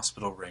main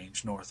hospital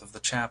range north of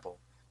the chapel,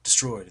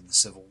 destroyed in the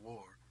Civil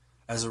War,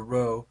 as a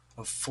row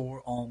of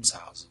 4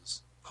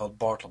 almshouses called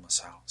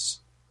Bartlemoss House.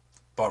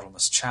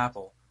 Bartlemoss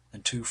Chapel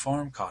and 2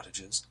 farm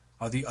cottages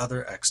are the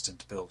other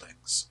extant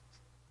buildings.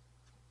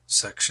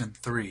 Section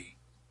 3.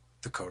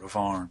 The Coat of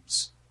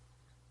Arms.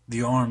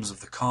 The arms of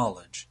the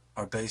college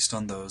are based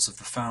on those of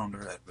the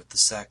founder Edward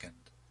II,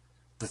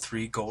 the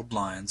 3 gold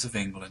lions of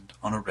England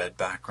on a red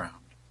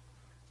background.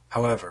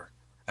 However,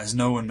 as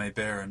no one may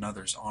bear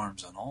another's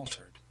arms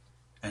unaltered,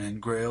 an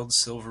engrailed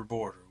silver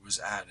border was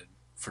added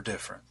for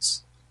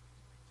difference.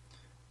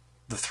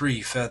 The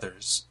 3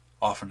 feathers,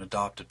 often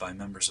adopted by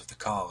members of the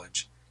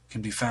college,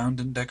 can be found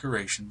in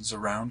decorations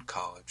around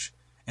college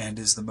and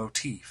is the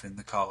motif in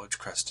the college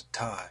crested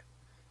tie.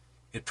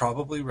 It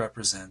probably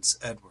represents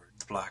Edward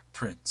the Black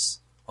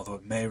Prince, although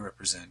it may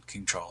represent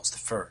King Charles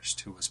I,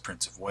 who was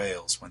Prince of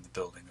Wales when the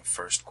building of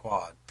First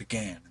Quad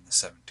began in the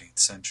 17th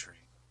century.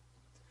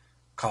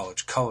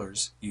 College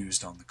colors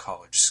used on the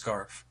college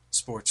scarf,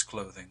 sports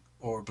clothing,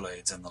 oar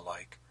blades, and the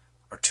like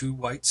are 2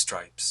 white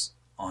stripes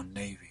on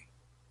navy.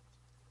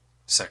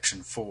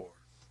 Section 4.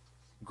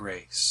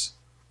 Grace.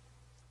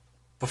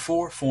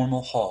 Before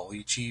formal hall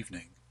each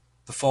evening,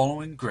 the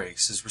following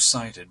grace is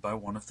recited by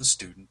one of the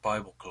student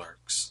Bible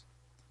clerks.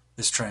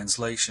 This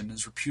translation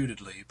is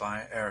reputedly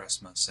by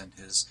Erasmus in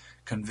his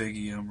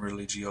Convivium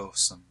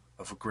Religiosum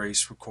of a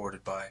grace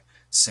recorded by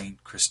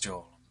Saint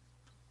Christolum.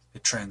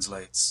 It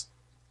translates,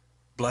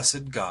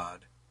 "Blessed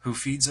God, who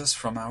feeds us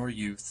from our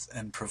youth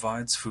and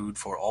provides food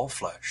for all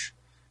flesh,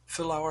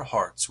 fill our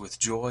hearts with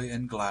joy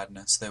and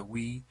gladness, that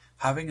we,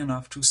 having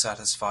enough to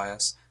satisfy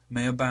us,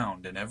 may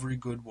abound in every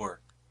good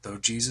work, through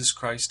Jesus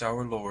Christ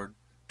our Lord,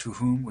 to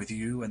whom with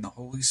you and the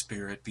Holy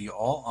Spirit be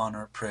all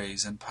honor,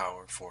 praise, and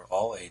power for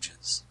all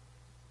ages.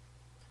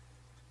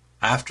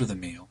 After the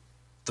meal,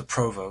 the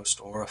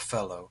provost or a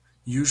fellow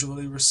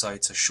usually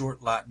recites a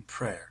short Latin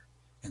prayer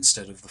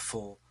instead of the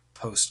full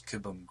post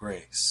cibum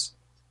grace,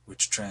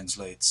 which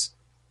translates,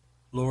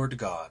 Lord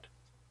God,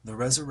 the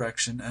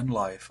resurrection and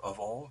life of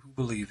all who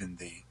believe in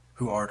thee,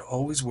 who art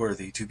always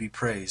worthy to be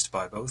praised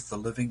by both the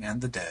living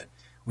and the dead,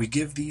 we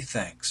give thee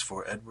thanks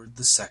for Edward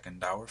II,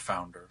 our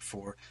founder,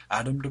 for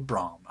Adam de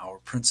Brom, our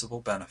principal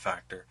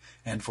benefactor,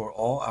 and for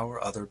all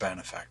our other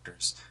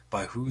benefactors,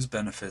 by whose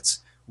benefits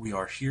we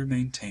are here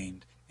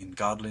maintained in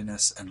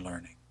godliness and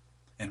learning.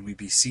 And we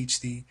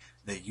beseech thee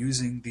that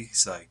using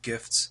these thy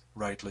gifts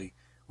rightly,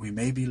 we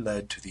may be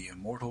led to the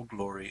immortal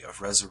glory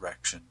of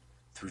resurrection,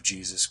 through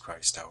Jesus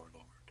Christ our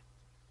Lord.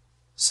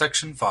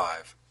 Section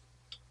 5.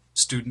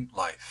 Student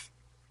Life.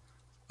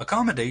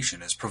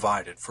 Accommodation is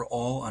provided for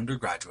all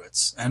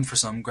undergraduates and for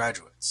some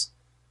graduates.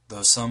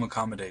 Though some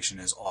accommodation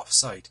is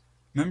off-site,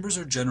 members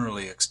are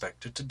generally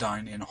expected to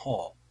dine in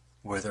hall,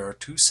 where there are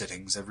 2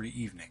 sittings every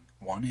evening,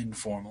 one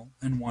informal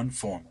and one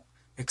formal,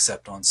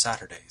 except on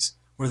Saturdays,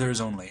 where there is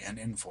only an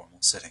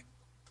informal sitting.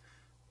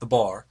 The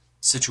bar,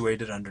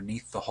 situated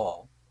underneath the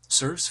hall,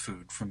 serves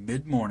food from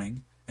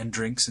mid-morning and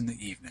drinks in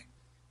the evening.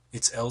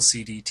 Its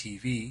LCD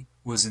TV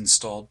was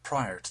installed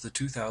prior to the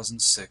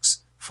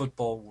 2006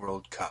 Football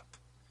World Cup.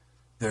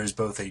 There is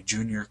both a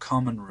junior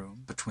common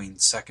room between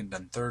 2nd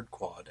and 3rd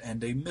quad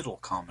and a middle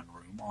common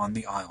room on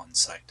the island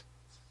site.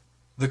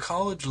 The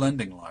college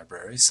lending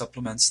library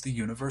supplements the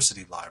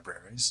university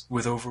libraries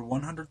with over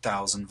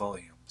 100,000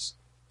 volumes.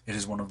 It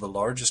is one of the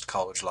largest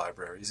college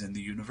libraries in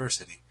the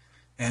university,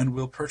 and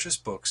will purchase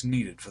books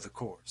needed for the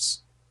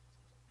course.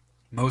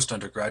 Most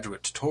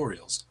undergraduate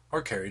tutorials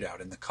are carried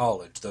out in the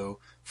college, though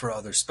for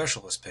other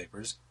specialist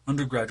papers,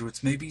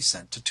 undergraduates may be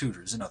sent to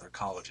tutors in other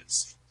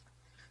colleges.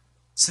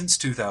 Since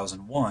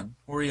 2001,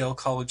 Oriel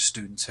College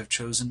students have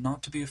chosen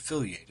not to be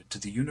affiliated to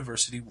the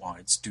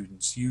university-wide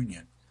Students'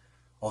 Union,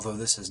 although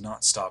this has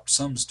not stopped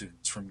some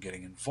students from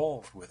getting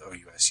involved with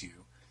OUSU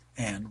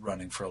and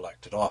running for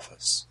elected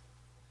office.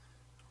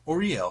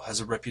 Oriel has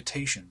a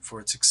reputation for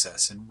its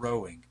success in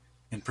rowing,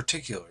 in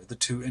particular the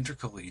 2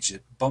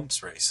 intercollegiate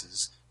bumps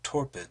races,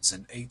 Torpids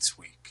and Eights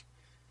Week.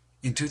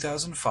 In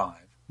 2005,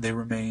 they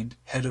remained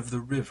head of the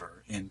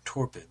river in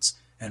Torpids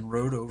and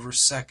rowed over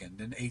 2nd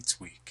in Eights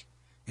Week.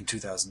 In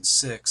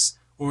 2006,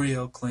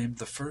 Oriel claimed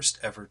the first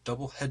ever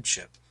double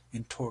headship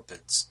in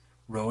Torpids,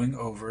 rowing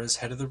over as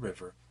head of the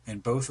river in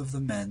both of the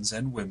men's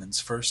and women's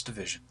first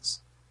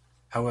divisions.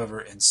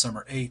 However, in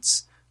summer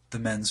eights, the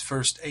men's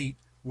first 8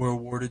 were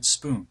awarded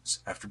spoons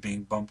after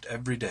being bumped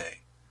every day.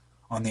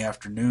 On the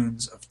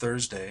afternoons of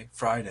Thursday,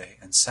 Friday,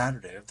 and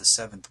Saturday of the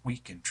 7th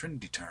week in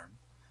Trinity term,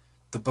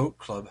 the boat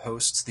club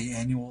hosts the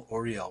annual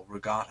Oriel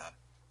Regatta.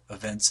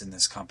 Events in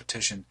this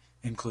competition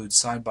include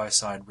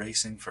side-by-side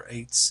racing for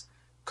 8s,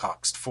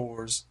 coxed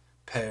 4s,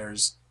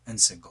 pairs,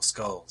 and single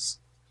sculls.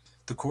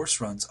 The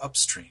course runs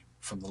upstream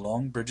from the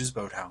Long Bridges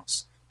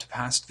Boathouse to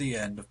past the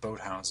end of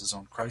boathouses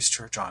on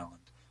Christchurch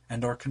Island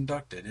and are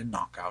conducted in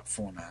knockout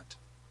format.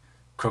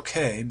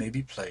 Croquet may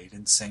be played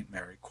in St.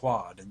 Mary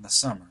Quad in the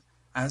summer,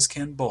 as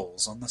can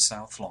bowls on the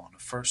south lawn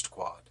of First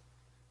Quad.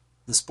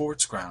 The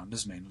sports ground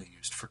is mainly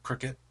used for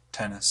cricket,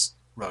 tennis,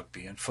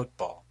 rugby, and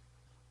football.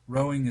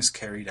 Rowing is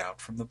carried out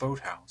from the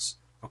boathouse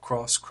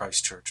across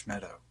Christchurch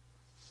Meadow.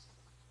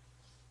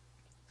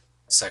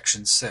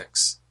 Section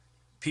 6.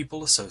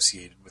 People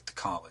associated with the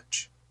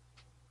college.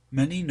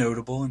 Many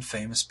notable and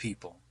famous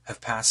people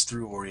have passed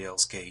through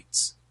Oriel's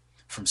gates.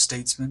 From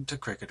statesmen to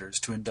cricketers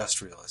to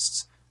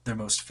industrialists, their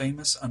most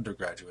famous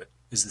undergraduate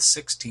is the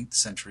 16th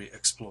century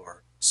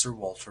explorer, Sir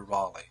Walter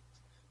Raleigh.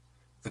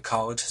 The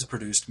college has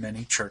produced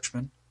many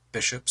churchmen,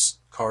 bishops,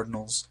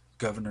 cardinals,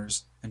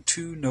 governors, and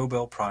 2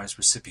 Nobel Prize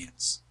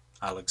recipients,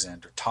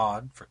 Alexander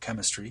Todd for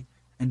chemistry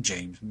and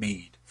James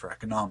Mead for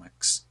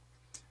economics.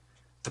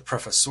 The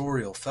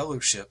professorial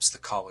fellowships the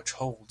college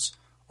holds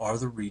are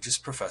the Regius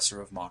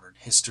Professor of Modern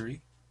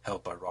History,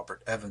 held by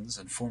Robert Evans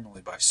and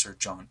formerly by Sir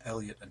John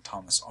Eliot and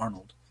Thomas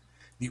Arnold,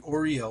 the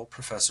Oriel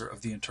Professor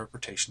of the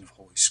Interpretation of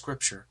Holy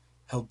Scripture,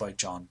 held by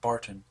John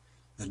Barton,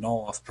 the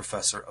Nolloth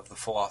Professor of the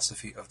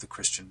Philosophy of the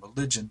Christian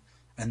Religion,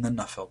 and the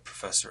Nuffeld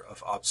Professor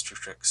of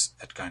Obstetrics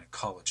and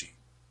Gynecology.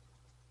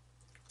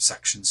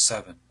 Section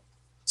 7.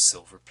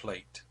 Silver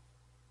Plate.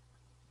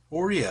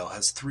 Oriel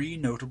has 3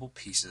 notable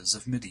pieces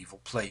of medieval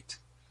plate.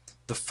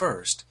 The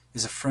first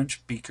is a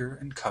French beaker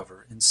and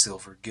cover in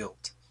silver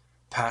gilt.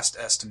 Past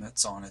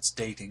estimates on its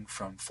dating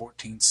from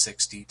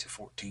 1460 to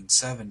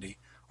 1470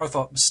 are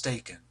thought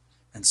mistaken,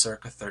 and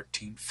circa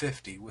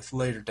 1350, with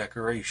later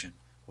decoration,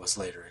 was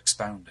later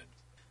expounded.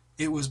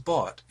 It was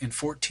bought in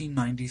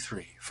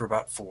 1493 for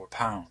about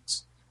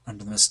 £4,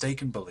 under the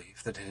mistaken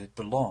belief that it had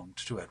belonged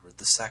to Edward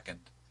II.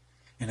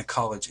 In a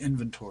college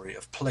inventory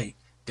of plate,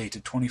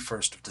 dated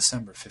 21st of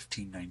December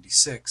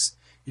 1596,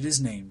 it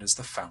is named as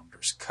the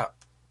Founder's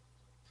Cup.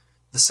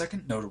 The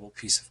second notable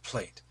piece of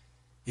plate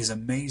is a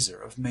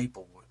mazer of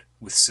maple wood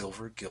with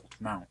silver gilt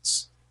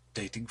mounts,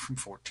 dating from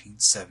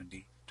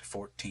 1470 to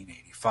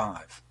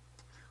 1485.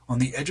 On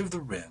the edge of the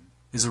rim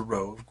is a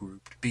row of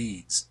grouped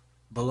beads.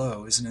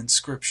 Below is an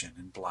inscription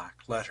in black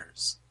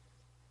letters.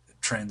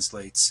 It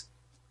translates,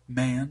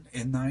 "Man,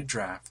 in thy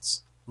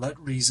draughts, let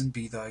reason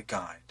be thy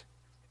guide,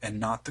 and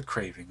not the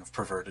craving of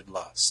perverted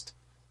lust.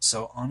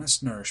 So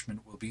honest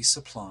nourishment will be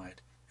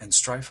supplied, and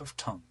strife of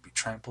tongue be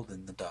trampled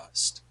in the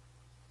dust."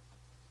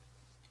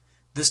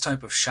 This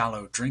type of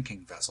shallow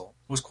drinking vessel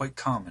was quite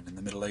common in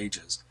the Middle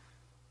Ages,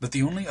 but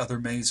the only other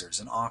mazers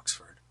in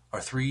Oxford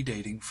are three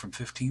dating from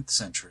 15th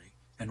century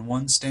and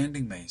one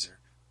standing mazer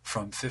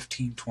from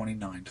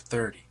 1529 to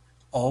 30,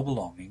 all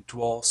belonging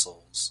to All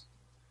Souls.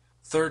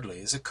 Thirdly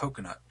is a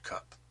coconut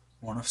cup,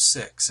 one of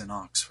 6 in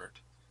Oxford.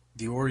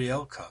 The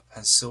Oriel cup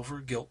has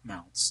silver gilt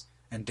mounts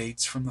and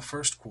dates from the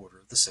first quarter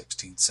of the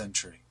 16th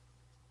century.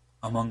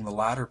 Among the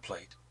latter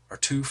plate are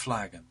 2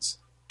 flagons,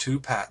 2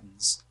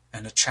 patens,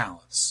 and a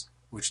chalice,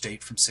 which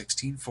date from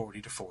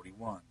 1640 to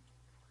 41.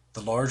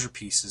 The larger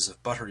pieces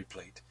of buttery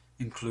plate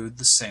include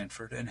the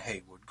Sanford and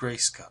Haywood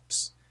Grace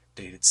cups,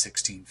 dated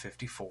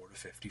 1654 to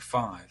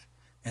 55,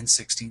 and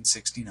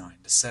 1669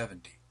 to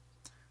 70.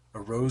 A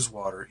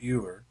rosewater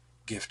ewer,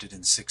 gifted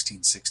in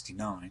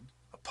 1669,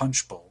 a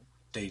punch bowl,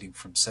 dating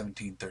from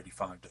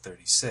 1735 to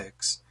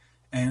 36,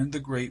 and the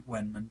Great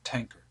Wenman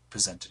tankard,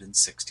 presented in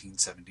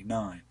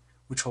 1679,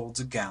 which holds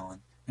a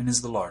gallon and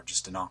is the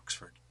largest in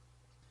Oxford.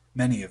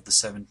 Many of the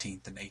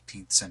 17th and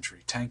 18th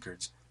century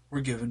tankards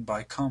were given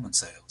by common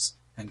sales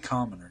and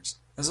commoners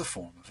as a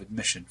form of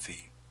admission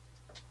fee.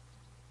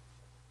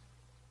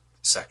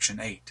 Section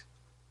 8.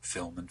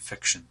 Film and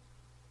Fiction.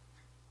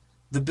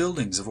 The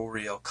buildings of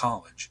Oriel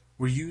College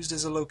were used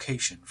as a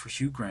location for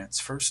Hugh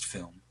Grant's first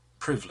film,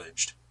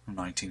 Privileged, from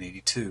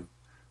 1982,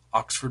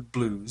 Oxford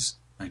Blues,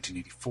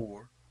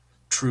 1984,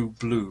 True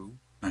Blue,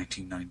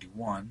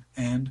 1991,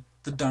 and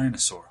The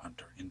Dinosaur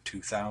Hunter in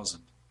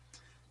 2000.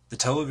 The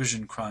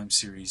television crime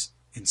series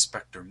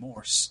Inspector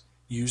Morse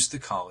used the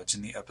college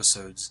in the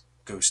episodes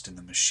Ghost in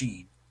the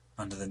Machine,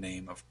 under the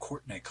name of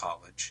Courtney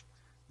College,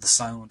 The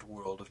Silent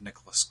World of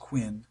Nicholas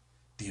Quinn,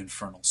 The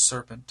Infernal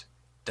Serpent,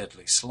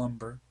 Deadly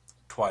Slumber,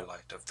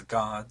 Twilight of the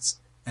Gods,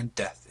 and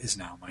Death Is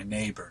Now My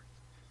Neighbor.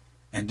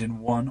 And in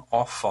one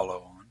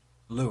off-follow-on,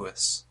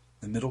 Lewis,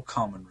 the Middle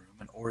Common Room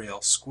and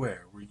Oriel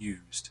Square were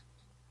used.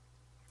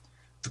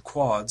 The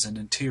quads and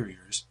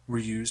interiors were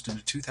used in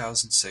a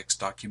 2006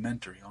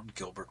 documentary on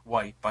Gilbert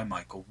White by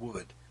Michael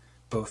Wood,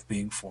 both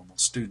being former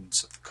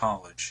students of the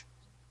college.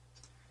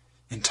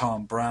 In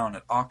Tom Brown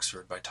at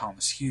Oxford by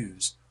Thomas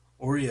Hughes,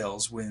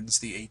 Oriel's wins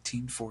the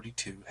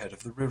 1842 Head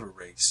of the River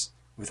race,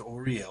 with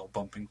Oriel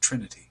bumping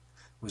Trinity,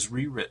 was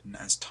rewritten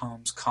as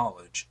Tom's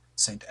College,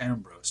 St.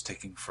 Ambrose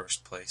taking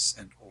first place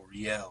and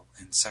Oriel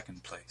in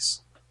second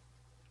place.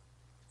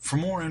 For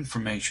more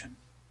information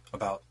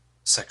about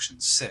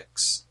Section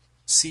 6,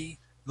 see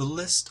the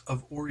list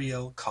of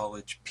Oriel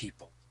College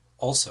people,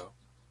 also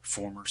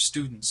former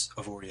students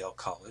of Oriel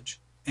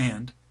College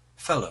and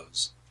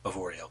fellows of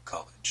Oriel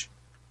College.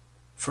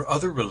 For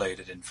other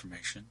related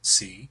information,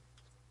 see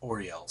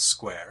Oriel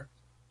Square,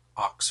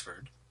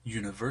 Oxford,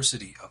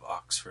 University of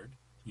Oxford,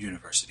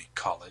 University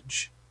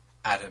College,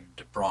 Adam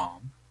de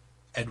Brom,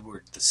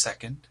 Edward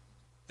II,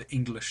 the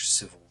English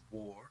Civil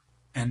War,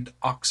 and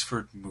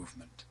Oxford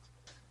Movement.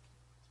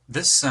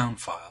 This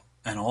sound file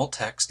and all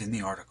text in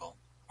the article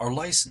are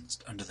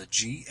licensed under the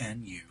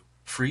GNU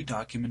Free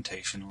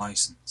Documentation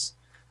License,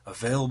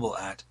 available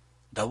at